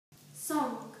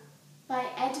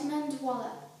Edmund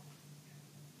Waller.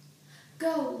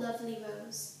 Go, lovely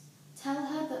rose, tell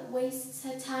her that wastes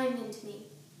her time and me,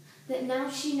 that now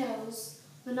she knows,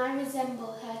 when I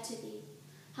resemble her to thee,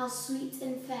 how sweet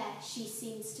and fair she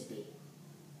seems to be.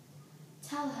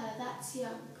 Tell her that's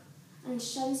young, and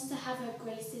shuns to have her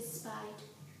graces spied,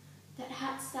 that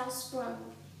hadst thou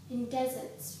sprung in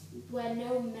deserts where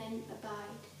no men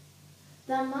abide,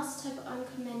 thou must have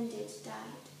uncommended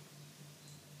died.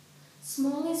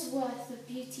 Small is worth of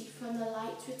beauty from the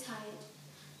light retired,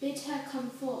 bid her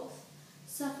come forth,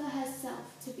 suffer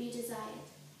herself to be desired,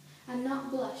 and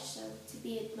not blush so to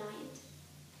be admired.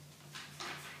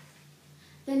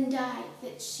 Then die,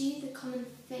 that she the common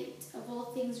fate of all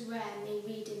things rare may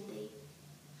read in thee,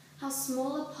 how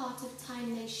small a part of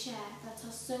time they share that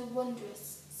are so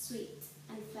wondrous, sweet,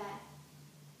 and fair.